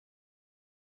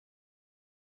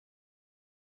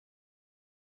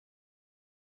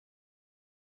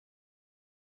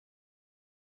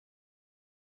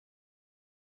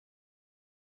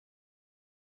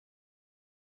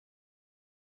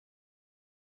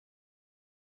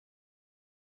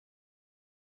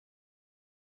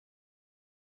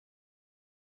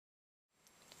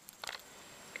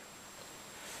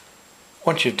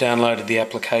Once you've downloaded the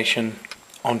application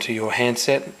onto your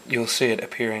handset, you'll see it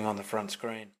appearing on the front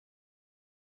screen.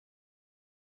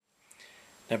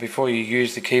 Now before you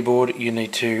use the keyboard, you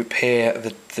need to pair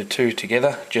the two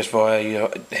together just via your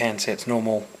handset's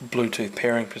normal Bluetooth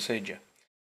pairing procedure.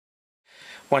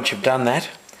 Once you've done that,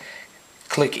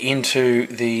 click into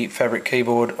the Fabric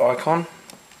keyboard icon.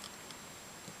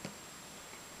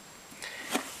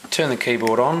 Turn the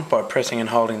keyboard on by pressing and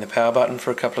holding the power button for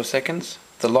a couple of seconds.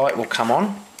 The light will come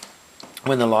on.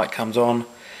 When the light comes on,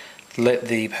 let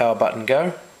the power button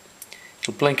go.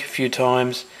 It'll blink a few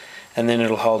times and then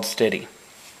it'll hold steady.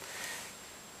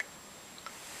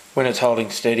 When it's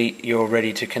holding steady, you're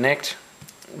ready to connect.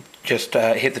 Just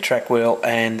hit the track wheel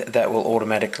and that will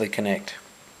automatically connect.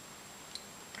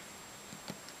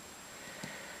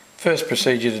 First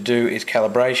procedure to do is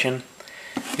calibration.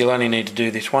 You'll only need to do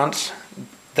this once.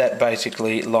 That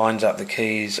basically lines up the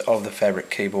keys of the Fabric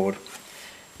keyboard.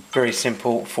 Very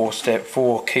simple 4-step,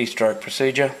 4 keystroke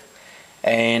procedure,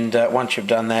 and once you've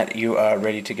done that, you are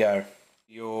ready to go.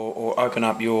 Or open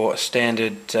up your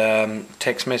standard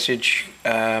text message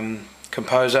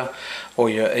composer or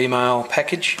your email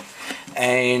package,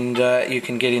 and you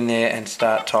can get in there and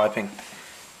start typing.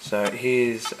 So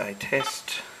here's a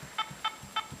test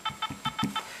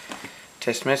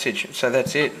message. So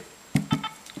that's it.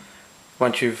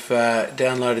 Once you've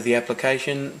downloaded the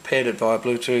application, paired it via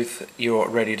Bluetooth, you're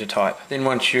ready to type. Then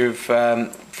once you've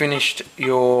finished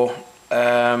your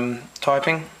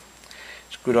typing,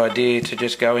 it's a good idea to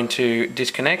just go into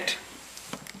disconnect.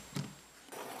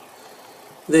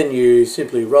 Then you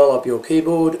simply roll up your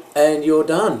keyboard and you're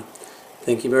done.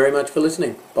 Thank you very much for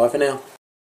listening. Bye for now.